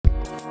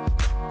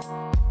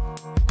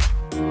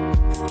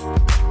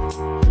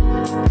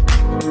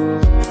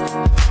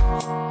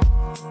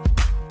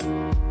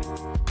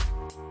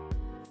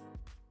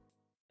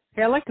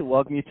Hey, I'd like to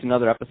welcome you to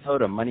another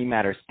episode of Money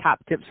Matters Top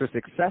Tips for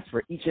Success,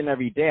 where each and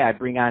every day I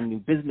bring on new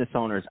business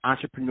owners,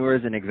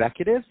 entrepreneurs, and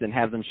executives and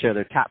have them share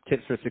their top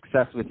tips for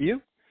success with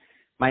you.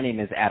 My name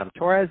is Adam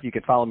Torres. You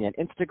can follow me on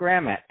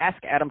Instagram at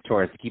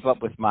AskAdamTorres to keep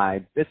up with my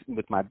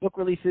book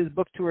releases,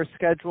 book tour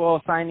schedule,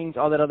 signings,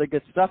 all that other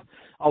good stuff.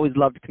 Always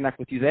love to connect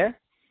with you there.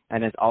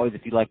 And as always,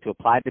 if you'd like to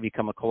apply to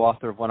become a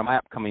co-author of one of my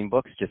upcoming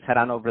books, just head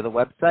on over to the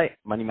website,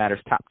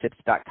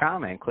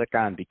 moneymatterstoptips.com, and click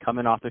on Become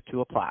an Author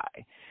to apply.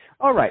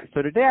 All right,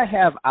 so today I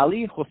have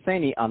Ali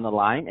Hosseini on the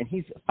line, and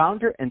he's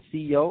founder and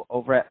CEO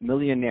over at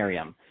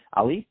Millionarium.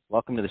 Ali,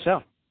 welcome to the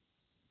show.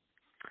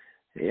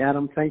 Hey,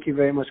 Adam, thank you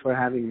very much for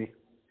having me.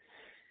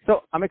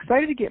 So I'm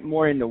excited to get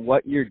more into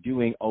what you're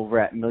doing over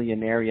at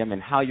Millionarium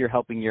and how you're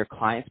helping your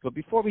clients. But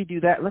before we do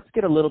that, let's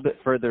get a little bit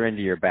further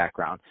into your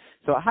background.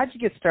 So how did you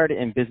get started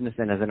in business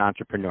and as an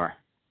entrepreneur?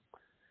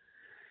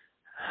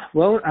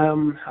 Well,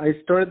 I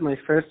started my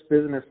first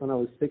business when I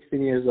was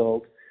 16 years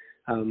old.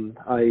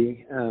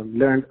 I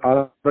learned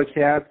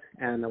AutoCAD,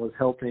 and I was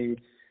helping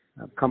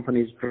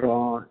companies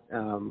draw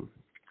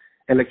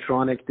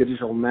electronic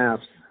digital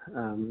maps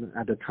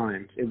at the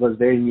time. It was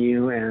very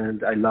new,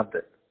 and I loved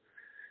it.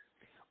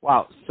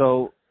 Wow.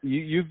 So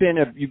you've been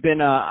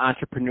an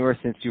entrepreneur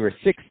since you were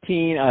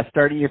 16,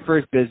 starting your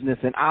first business,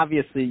 and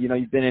obviously,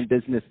 you've been in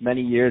business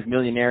many years.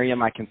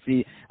 Millionarium, I can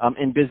see,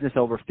 in business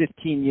over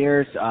 15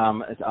 years,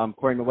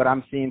 according to what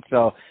I'm seeing.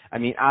 So, I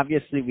mean,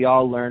 obviously, we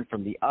all learn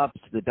from the ups,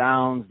 the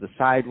downs, the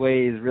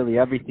sideways, really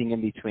everything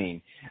in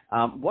between.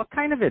 What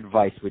kind of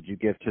advice would you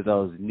give to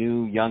those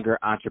new, younger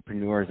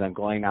entrepreneurs on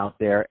going out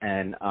there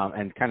and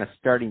kind of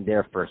starting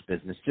their first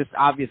business? Just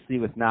obviously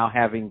with now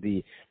having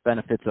the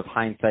benefits of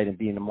hindsight and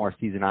being a more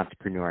seasoned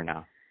entrepreneur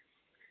now.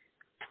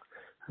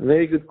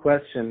 Very good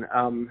question.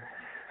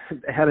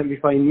 Adam,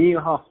 if I knew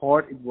how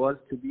hard it was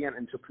to be an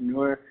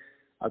entrepreneur,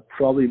 I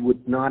probably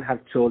would not have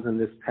chosen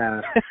this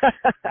path.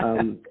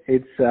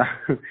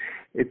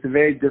 It's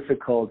very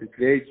difficult. It's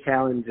very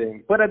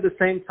challenging. But at the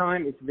same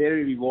time, it's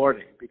very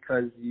rewarding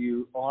because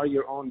you are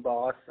your own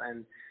boss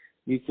and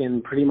you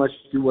can pretty much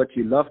do what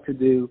you love to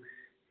do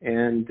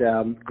and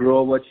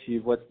grow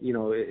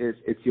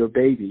it's your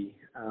baby.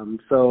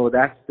 So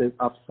that's the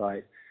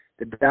upside.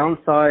 The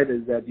downside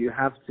is that you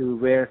have to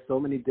wear so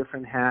many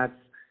different hats,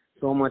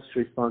 so much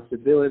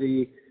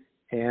responsibility,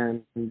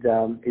 and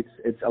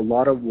it's a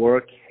lot of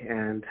work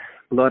and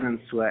blood and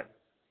sweat.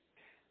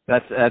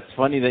 That's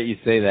funny that you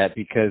say that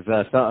because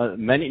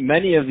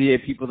many of the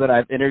people that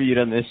I've interviewed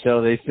on this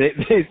show they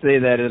say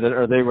that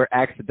or they were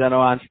accidental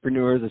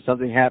entrepreneurs or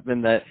something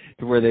happened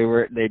to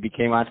where they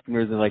became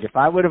entrepreneurs and like if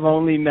I would have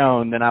only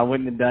known then I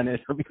wouldn't have done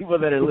it. So people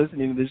that are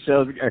listening to the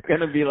show are going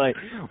to be like,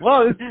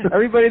 "Whoa,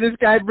 everybody this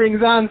guy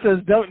brings on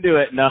says don't do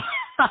it." No.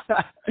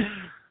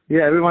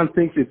 Yeah, everyone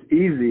thinks it's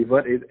easy,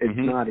 but it's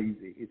not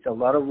easy. It's a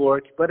lot of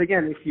work. But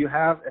again, if you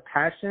have a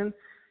passion,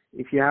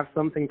 if you have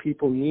something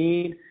people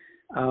need,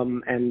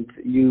 and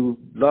you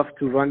love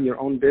to run your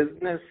own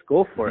business,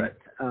 go for it.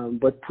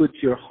 But put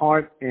your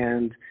heart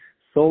and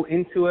soul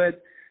into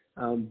it.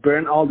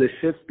 Burn all the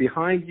ships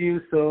behind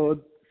you so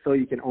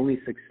you can only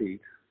succeed.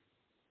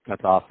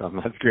 That's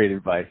awesome. That's great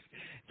advice.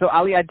 So,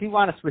 Ali, I do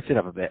want to switch it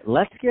up a bit.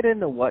 Let's get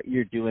into what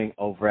you're doing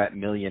over at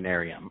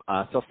Millionarium.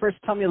 So first,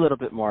 tell me a little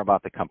bit more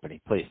about the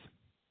company, please.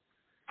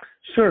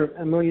 Sure.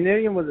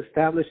 Millionarium was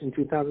established in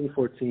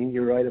 2014.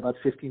 You're right, about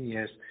 15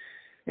 years.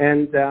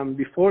 And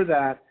before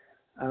that,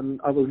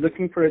 I was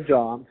looking for a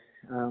job.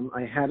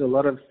 I had a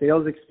lot of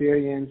sales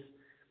experience,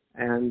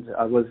 and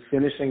I was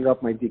finishing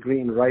up my degree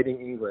in writing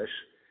English.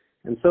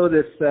 And so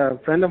this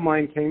friend of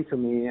mine came to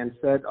me and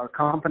said, our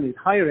company is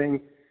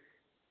hiring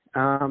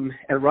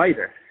a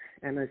writer.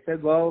 And I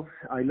said, well,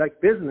 I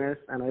like business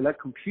and I like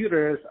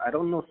computers. I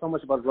don't know so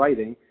much about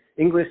writing.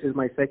 English is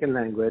my second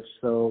language.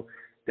 So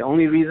the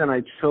only reason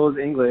I chose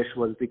English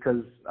was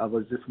because I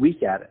was just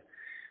weak at it.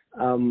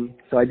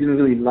 So I didn't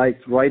really like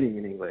writing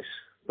in English.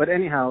 But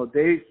anyhow,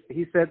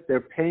 he said they're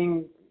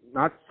paying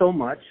not so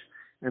much,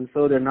 and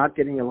so they're not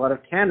getting a lot of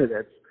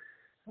candidates.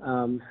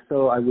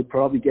 So I would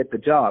probably get the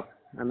job.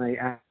 And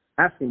I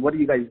asked him, what do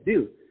you guys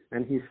do?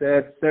 And he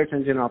said, search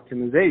engine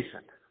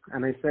optimization.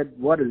 And I said,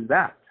 what is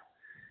that?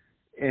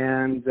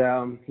 And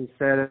he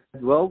said,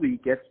 well, we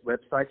get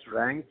websites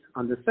ranked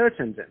on the search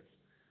engines.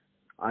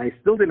 I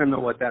still didn't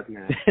know what that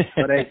meant,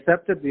 but I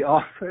accepted the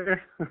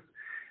offer.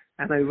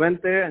 And I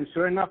went there, and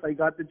sure enough, I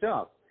got the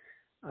job.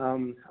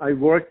 I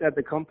worked at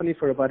the company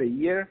for about a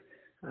year.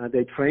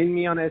 They trained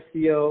me on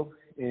SEO,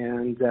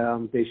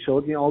 and they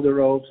showed me all the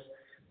ropes,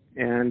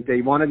 and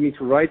they wanted me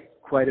to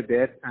write quite a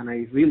bit, and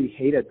I really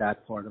hated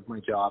that part of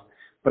my job.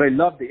 But I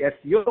loved the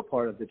SEO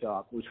part of the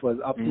job, which was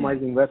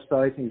optimizing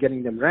websites and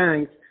getting them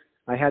ranked.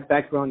 I had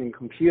background in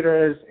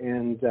computers,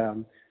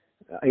 and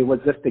it was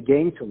just a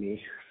game to me.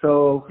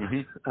 So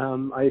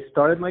I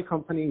started my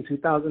company in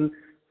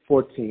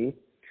 2014,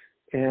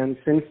 and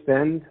since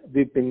then,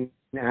 we've been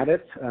at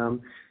it.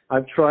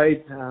 I've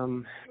tried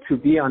to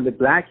be on the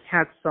black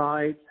hat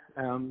side.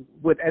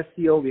 With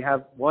SEO, we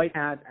have white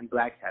hat and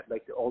black hat,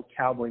 like the old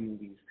cowboy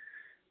movies.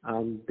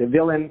 The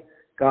villain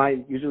guy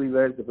usually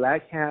wears the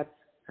black hat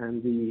and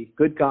the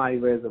good guy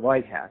wears the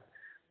white hat.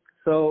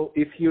 So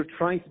if you're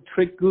trying to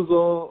trick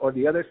Google or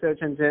the other search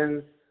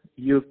engines,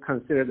 you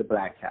consider the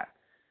black hat.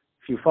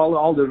 If you follow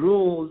all the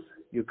rules,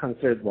 you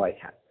consider the white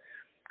hat.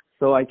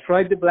 So I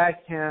tried the black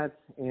hat,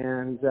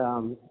 and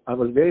I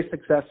was very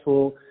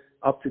successful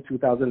up to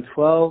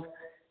 2012.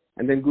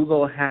 And then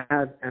Google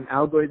had an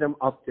algorithm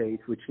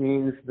update, which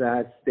means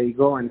that they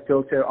go and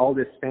filter all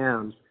the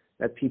spams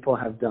that people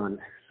have done.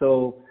 So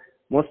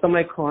most of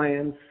my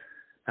clients,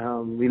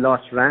 we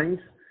lost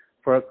ranks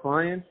for our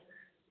clients,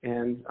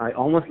 and I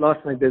almost lost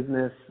my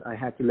business. I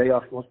had to lay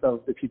off most of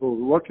the people who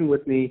were working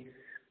with me,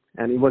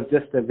 and it was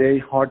just a very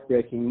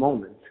heartbreaking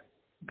moment.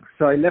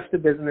 So I left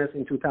the business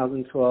in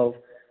 2012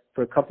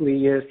 for a couple of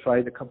years,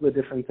 tried a couple of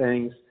different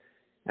things,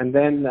 and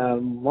then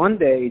one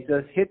day it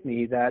just hit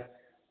me that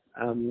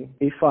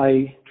if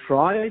I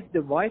tried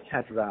the white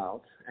hat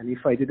route and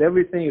if I did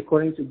everything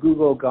according to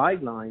Google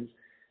guidelines,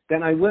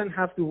 then I wouldn't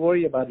have to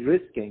worry about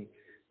risking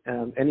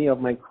any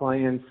of my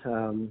clients'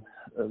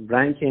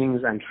 rankings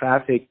and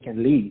traffic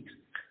and leads.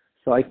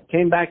 So I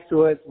came back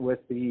to it with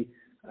the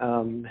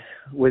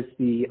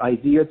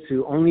idea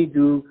to only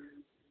do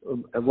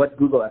what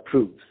Google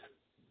approves.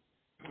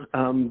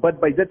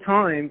 But by that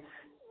time,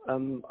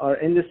 our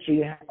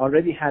industry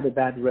already had a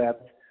bad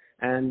rep,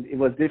 and it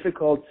was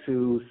difficult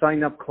to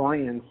sign up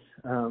clients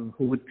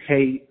who would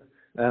pay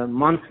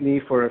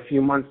monthly for a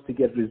few months to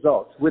get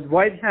results. With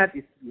White Hat,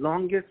 it's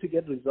longer to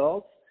get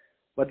results,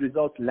 but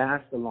results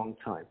last a long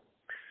time.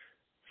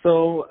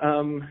 So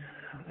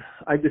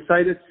I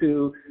decided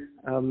to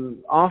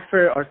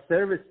offer our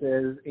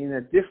services in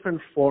a different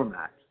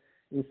format.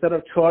 Instead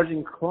of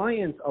charging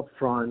clients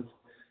upfront,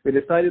 we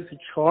decided to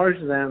charge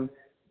them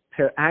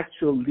per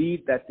actual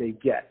lead that they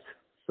get.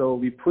 So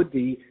we put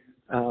the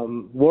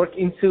work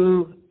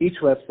into each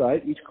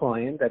website, each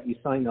client that we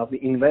sign up,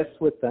 we invest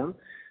with them,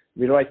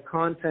 we write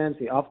content,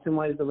 we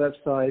optimize the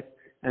website,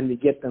 and we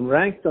get them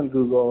ranked on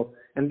Google,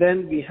 and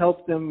then we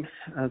help them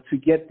to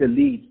get the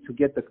leads, to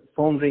get the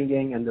phone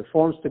ringing and the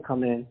forms to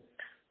come in.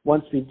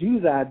 Once we do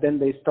that, then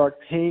they start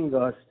paying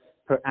us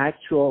per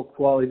actual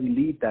quality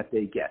lead that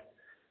they get.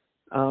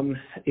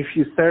 If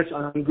you search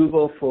on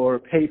Google for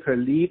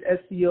pay-per-lead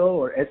SEO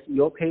or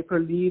SEO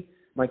pay-per-lead,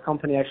 my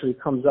company actually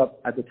comes up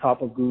at the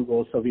top of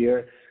Google, so we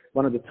are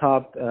one of the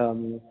top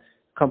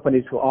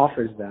companies who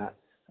offers that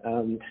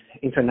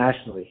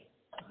internationally.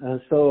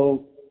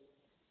 So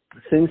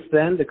since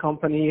then, the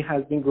company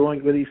has been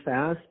growing really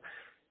fast,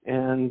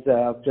 and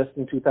just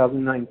in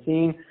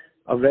 2019,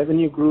 our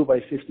revenue grew by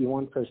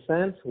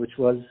 51%, which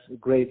was a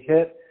great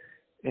hit,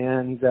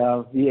 and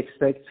we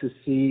expect to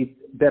see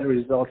better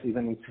results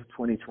even into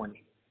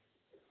 2020.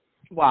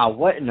 Wow,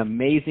 what an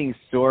amazing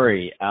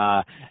story.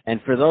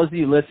 And for those of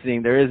you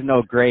listening, there is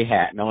no gray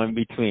hat, no in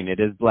between.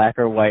 It is black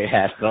or white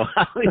hat. So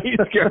he's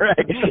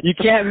correct. You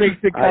can't mix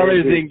the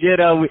colors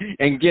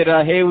and get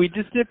hey, we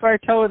just dip our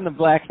toe in the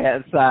black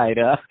hat side.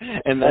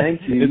 And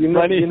thank you. You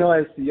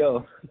know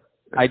SEO.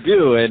 I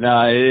do, and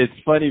it's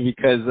funny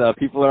because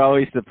people are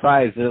always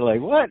surprised. They're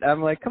like, what?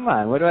 I'm like, come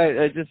on, what do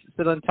I just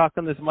sit and talk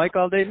on this mic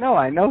all day? No,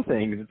 I know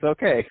things. It's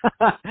okay.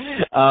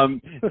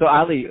 So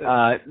Ali,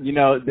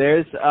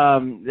 there's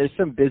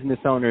some business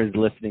owners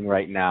listening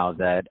right now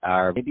that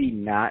are maybe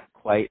not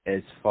quite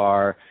as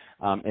far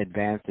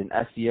advanced in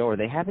SEO, or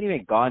they haven't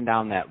even gone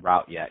down that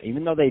route yet,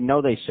 even though they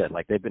know they should.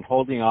 Like, they've been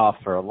holding off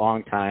for a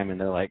long time, and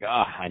they're like,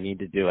 oh, I need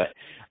to do it.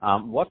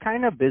 What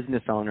kind of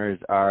business owners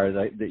are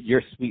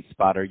your sweet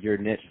spot or your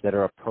niche that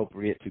are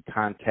appropriate to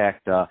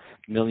contact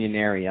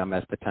Millionarium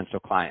as potential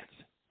clients?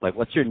 Like,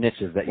 what's your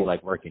niches that you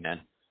like working in?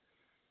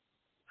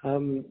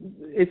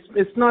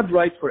 It's not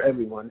right for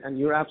everyone, and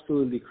you're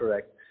absolutely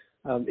correct.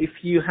 If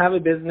you have a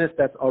business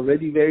that's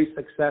already very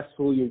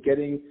successful, you're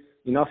getting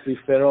enough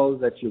referrals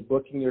that you're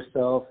booking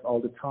yourself all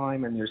the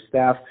time and your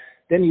staff,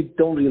 then you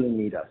don't really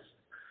need us.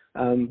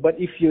 But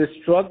if you're a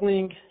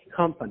struggling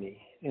company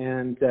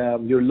and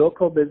your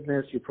local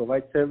business, you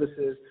provide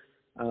services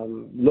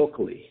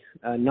locally,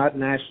 not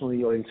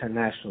nationally or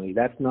internationally,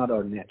 that's not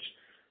our niche.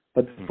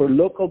 But for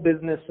local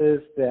businesses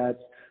that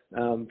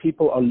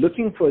people are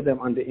looking for them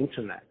on the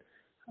internet,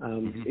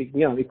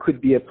 it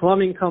could be a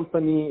plumbing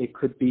company, it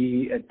could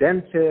be a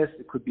dentist,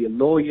 it could be a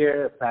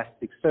lawyer, a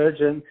plastic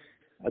surgeon.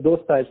 Those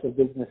types of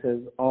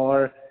businesses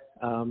are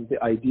the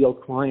ideal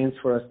clients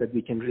for us that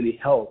we can really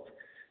help.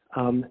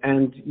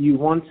 And you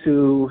want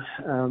to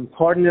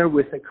partner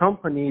with a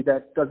company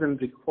that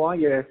doesn't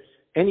require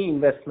any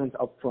investment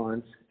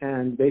upfront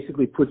and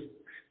basically puts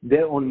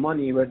their own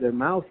money where their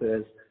mouth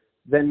is,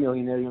 then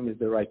Millionarium is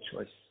the right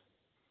choice.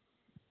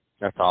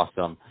 That's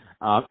awesome.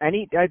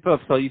 Any type of,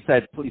 so you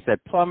said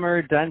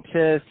plumber,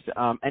 dentist,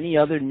 any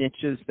other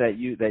niches that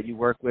you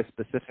work with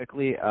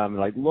specifically,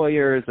 like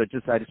lawyers, or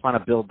I just want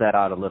to build that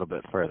out a little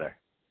bit further.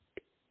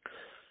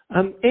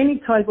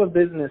 Any type of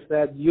business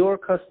that your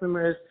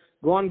customers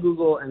go on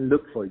Google and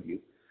look for you.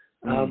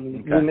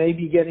 Okay. You may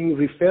be getting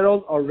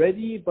referrals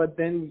already, but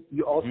then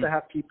you also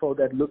have people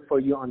that look for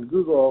you on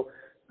Google.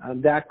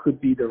 That could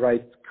be the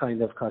right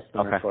kind of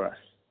customer for us.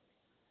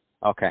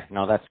 Okay,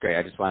 no, that's great.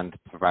 I just wanted to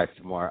provide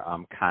some more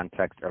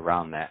context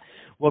around that.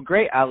 Well,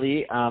 great,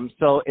 Ali.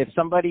 So if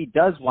somebody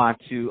does want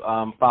to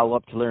follow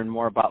up to learn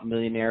more about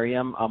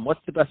Millionarium,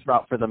 what's the best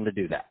route for them to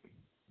do that?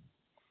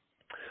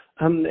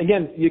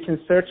 Again, you can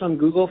search on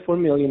Google for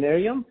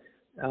Millionarium.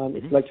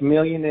 It's like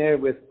millionaire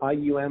with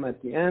IUM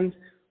at the end,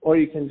 or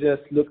you can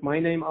just look my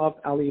name up,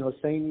 Ali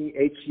Hosseini,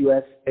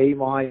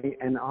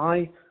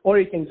 Husayni, or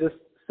you can just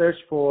search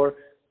for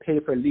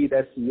pay-per-lead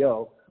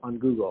SEO on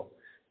Google.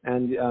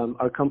 And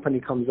our company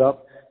comes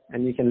up,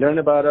 and you can learn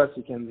about us,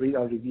 you can read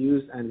our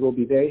reviews, and we'll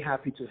be very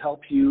happy to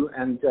help you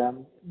and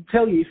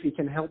tell you if we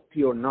can help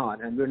you or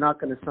not. And we're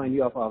not going to sign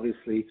you up,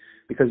 obviously,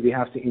 because we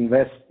have to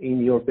invest in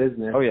your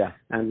business. Oh, yeah.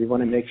 And we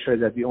want to make sure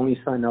that we only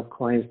sign up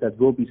clients that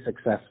will be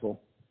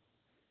successful.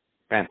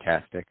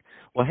 Fantastic.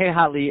 Well, hey,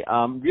 Ali,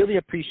 really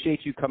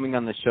appreciate you coming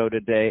on the show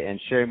today and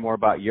sharing more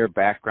about your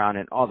background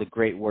and all the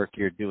great work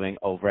you're doing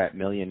over at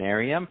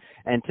Millionarium.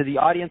 And to the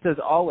audience, as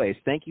always,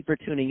 thank you for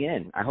tuning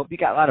in. I hope you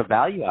got a lot of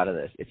value out of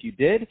this. If you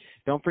did,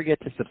 don't forget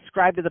to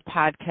subscribe to the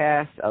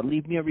podcast,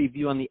 leave me a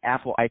review on the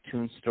Apple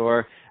iTunes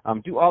Store,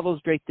 do all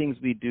those great things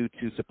we do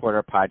to support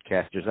our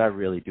podcasters. I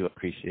really do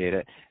appreciate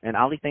it. And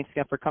Ali, thanks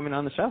again for coming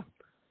on the show.